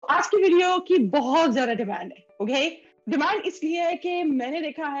आज की वीडियो की बहुत ज्यादा डिमांड है. ओके, डिमांड इसलिए है कि मैंने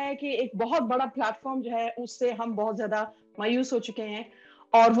देखा है कि एक बहुत बड़ा प्लेटफॉर्म जो है उससे हम बहुत ज्यादा मायूस हो चुके हैं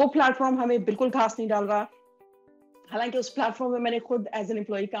और वो प्लेटफॉर्म हमें बिल्कुल खास नहीं डाल रहा. हालांकि उस प्लेटफॉर्म में मैंने खुद एज एन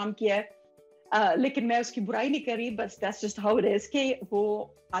एम्प्लॉय काम किया है, लेकिन मैं उसकी बुराई नहीं कर रही. बस that's just how it is कि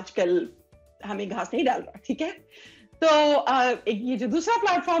वो आजकल हमें घास नहीं डाल रहा. ठीक है, तो ये जो दूसरा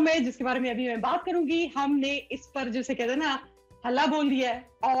प्लेटफॉर्म है जिसके बारे में अभी मैं बात करूंगी, हमने इस पर जैसे कहते हैं ना हल्ला बोल दिया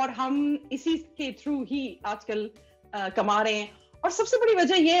है और हम इसी के थ्रू ही आजकल कमा रहे हैं. और सबसे बड़ी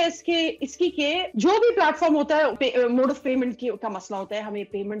वजह यह है इसकी के जो भी प्लेटफॉर्म होता है मोड ऑफ पेमेंट का मसला होता है. हमें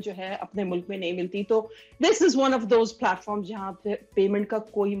पेमेंट जो है अपने मुल्क में नहीं मिलती, तो this is one of those platform जहां पे पेमेंट का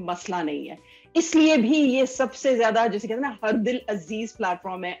कोई मसला नहीं है. इसलिए भी ये सबसे ज्यादा जैसे कहते हैं ना हर दिल अजीज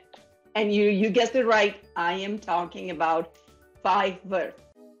प्लेटफॉर्म है. And you guessed it right, I am talking about Fiverr.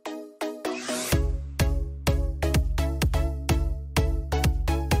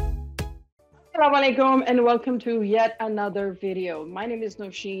 Assalamu alaikum and welcome to yet another video. My name is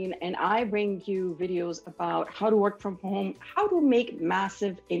Nosheen and I bring you videos about how to work from home, how to make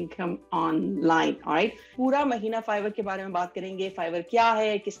massive income online. All right? पूरा महीना Fiverr के बारे में बात करेंगे. Fiverr क्या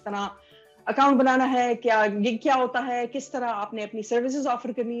है, किस तरह अकाउंट बनाना है, क्या गिग क्या होता है, किस तरह आपने अपनी सर्विसेज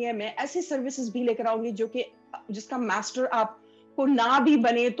ऑफर करनी है. मैं ऐसी सर्विसेज भी लेकर आऊंगी जो कि जिसका मास्टर आपको ना भी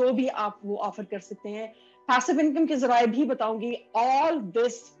बने तो भी आप वो ऑफर कर सकते हैं. पैसिव इनकम के जराए भी बताऊंगी. All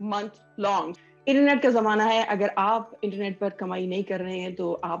this month long. Internet का जमाना है, अगर आप इंटरनेट पर कमाई नहीं कर रहे हैं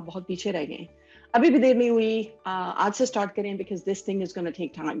तो आप बहुत पीछे रह गए. अभी भी देर नहीं हुई, आज से स्टार्ट करें because this thing is gonna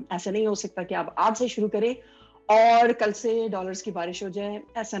take time. ऐसा नहीं हो सकता कि आप आज से शुरू करें और कल से डॉलर्स की बारिश हो जाए.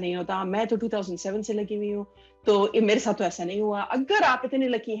 ऐसा नहीं होता. मैं तो 2007 से लगी हुई हूँ, तो मेरे साथ तो ऐसा नहीं हुआ. अगर आप इतने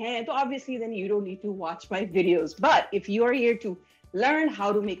लकी हैं तो obviously then you don't need to watch my videos. But if you are here to learn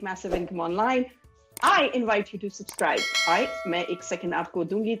how to make massive income online, I invite you to subscribe. Right, मैं एक सेकंड आपको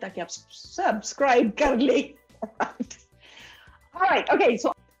दूंगी ताकि आप सब्सक्राइब कर ले. Alright, okay, so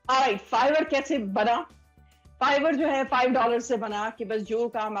alright, fibre कैसे बना? फाइवर जो है $5 से बना कि बस जो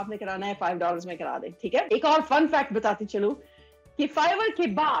काम आपने कराना है $5 में करा दे. ठीक है, एक और फन फैक्ट बताती चलूं कि फाइवर के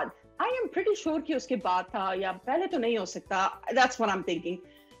बाद आई एम प्रीटी श्योर कि उसके बाद था या पहले तो नहीं हो सकता. That's what I am thinking.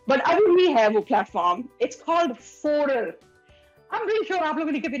 But अभी भी है वो platform. It's called फोरर. I am pretty sure आप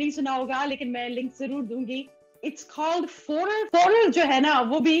लोगों ने कभी नहीं सुना होगा, लेकिन मैं लिंक जरूर दूंगी. It's called Fiverr. फोरर जो है ना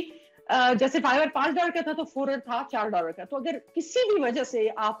वो भी जैसे फाइवर $5 का था तो फोरर था $4 का. तो अगर किसी भी वजह से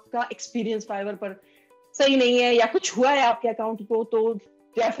आपका एक्सपीरियंस फाइवर पर सही नहीं है या कुछ हुआ है आपके अकाउंट को, तो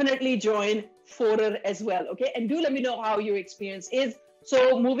definitely join Forer as well. Okay, and do let me know how your experience is.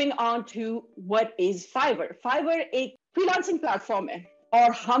 So moving on to what is Fiverr. Fiverr एक freelancing platform है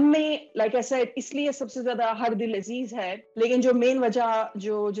और हमें like I said इसलिए सबसे ज्यादा हर दिल अजीज है. लेकिन जो मेन वजह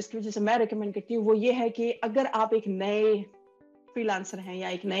जिसकी वजह से मैं recommend करती हूँ वो ये है कि अगर आप एक नए फ्रीलांसर हैं या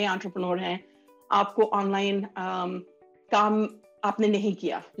एक नए एंटरप्रेन्योर हैं, आपको ऑनलाइन काम आपने नहीं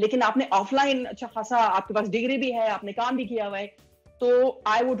किया लेकिन आपने ऑफलाइन अच्छा खासा, आपके पास डिग्री भी है, आपने काम भी किया हुआ है, तो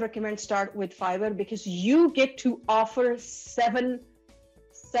I would recommend start with fibre because you get to offer seven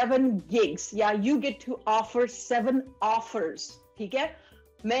gigs या you get to offer 7 offers. ठीक है,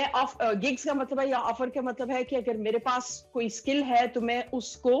 मैं गिग्स का मतलब है या ऑफर का मतलब है कि अगर मेरे पास कोई स्किल है तो मैं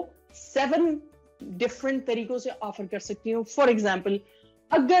उसको 7 डिफरेंट तरीकों से ऑफर कर सकती हूँ. फॉर एग्जाम्पल,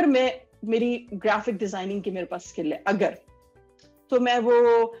 अगर मेरी ग्राफिक डिजाइनिंग की मेरे पास स्किल है अगर, तो मैं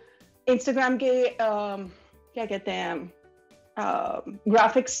वो इंस्टाग्राम के क्या कहते हैं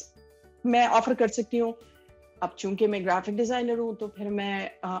ग्राफिक्स मैं ऑफर कर सकती हूँ. अब चूंकि मैं ग्राफिक डिजाइनर हूँ तो फिर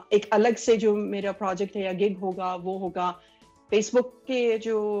मैं एक अलग से जो मेरा प्रोजेक्ट है या गिग होगा वो होगा फेसबुक के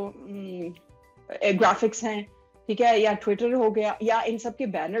जो ग्राफिक्स हैं, ठीक है, या ट्विटर हो गया या इन सब के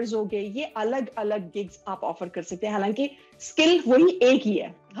बैनर्स हो गए. ये अलग अलग गिग्स आप ऑफर कर सकते हैं. हालांकि स्किल वही एक ही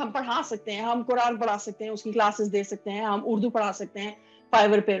है. हम पढ़ा सकते हैं, हम कुरान पढ़ा सकते हैं, उसकी क्लासेस दे सकते हैं, हम उर्दू पढ़ा सकते हैं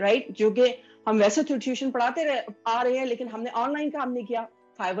फाइवर पे. राइट, जो कि हम वैसे तो ट्यूशन पढ़ाते आ रहे हैं लेकिन हमने ऑनलाइन काम नहीं किया.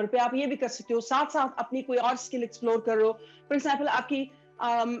 फाइवर पे आप ये भी कर सकते हो, साथ साथ अपनी कोई और स्किल एक्सप्लोर करो. फॉर एग्जाम्पल, आपकी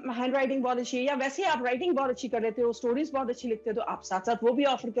हैंड राइटिंग बहुत अच्छी है या वैसे आप राइटिंग बहुत अच्छी कर लेते हो, स्टोरीज बहुत अच्छी लिखते हो, तो आप साथ साथ वो भी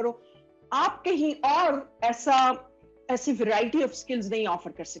ऑफर करो. आप कहीं और ऐसी वैरायटी ऑफ स्किल्स नहीं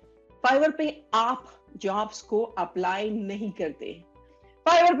ऑफर कर सकते. फाइवर पे आप जॉब्स को अप्लाई नहीं करते.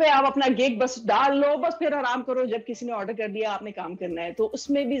 फाइवर पे आप अपना गिग बस डाल लो, बस फिर आराम करो. जब किसी ने ऑर्डर कर दिया आपने काम करना है, तो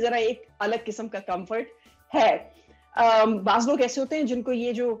उसमें भी जरा एक अलग किस्म का कंफर्ट है. बाज लोग ऐसे होते हैं जिनको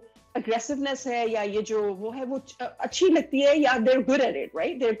ये जो अग्रेसिवनेस है या ये जो वो है वो अच्छी लगती है, या they're good at it,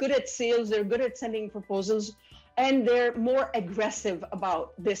 right? They're good at sales, they're good at sending proposals, and they're more aggressive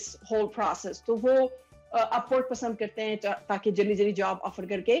about this whole process. तो वो अपवर्क पसंद करते हैं ताकि जल्दी जल्दी जॉब ऑफर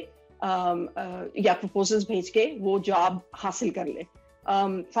करके या प्रपोजल्स भेज के वो जॉब हासिल कर ले.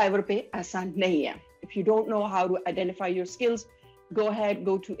 Fiverr पे ऐसा नहीं है. If you don't know how to identify your skills, go ahead,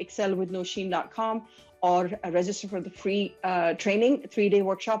 go to excelwithnoshin.com اور register for the free training. 3-day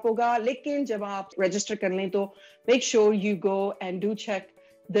workshop ہوگا. لیکن جب آپ register کر لیں تو make sure you go and do check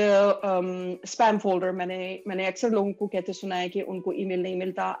the spam folder. میں نے اکثر لوگوں کو کہتے سنا ہے کہ ان کو ای میل نہیں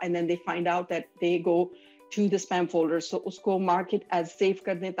ملتا and then they find out that they go to the spam folder. So اس کو mark it as safe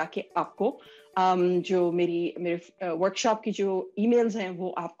کر دیں تاکہ آپ کو جو میرے ورکشاپ کی جو ای میلز ہیں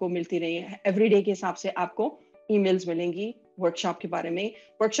وہ آپ کو ملتی رہی ہیں. ایوری ڈے کے حساب سے آپ کو ای میلز ملیں گی ورکشاپ کے بارے میں.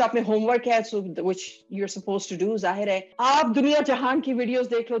 ورکشاپ میں ہوم ورک ہے which you're supposed to do. ظاہر ہے آپ دنیا جہان کی ویڈیوز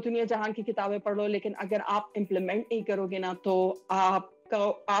دیکھ لو, دنیا جہان کی کتابیں پڑھ لو, لیکن اگر آپ امپلیمنٹ نہیں کرو گے نا تو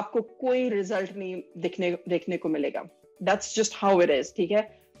آپ کو کوئی رزلٹ نہیں دیکھنے کو ملے گا. That's just how it is. ٹھیک ہے,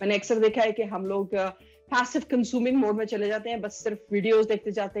 میں نے اکثر دیکھا ہے کہ ہم لوگ پیسو کنزیومنگ موڈ میں چلے جاتے ہیں, بس صرف ویڈیوز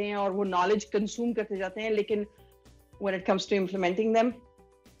دیکھتے جاتے ہیں اور وہ نالج کنزیوم کرتے جاتے ہیں, لیکن when it comes to implementing them,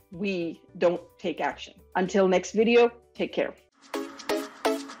 we don't take action. Until next video, take care.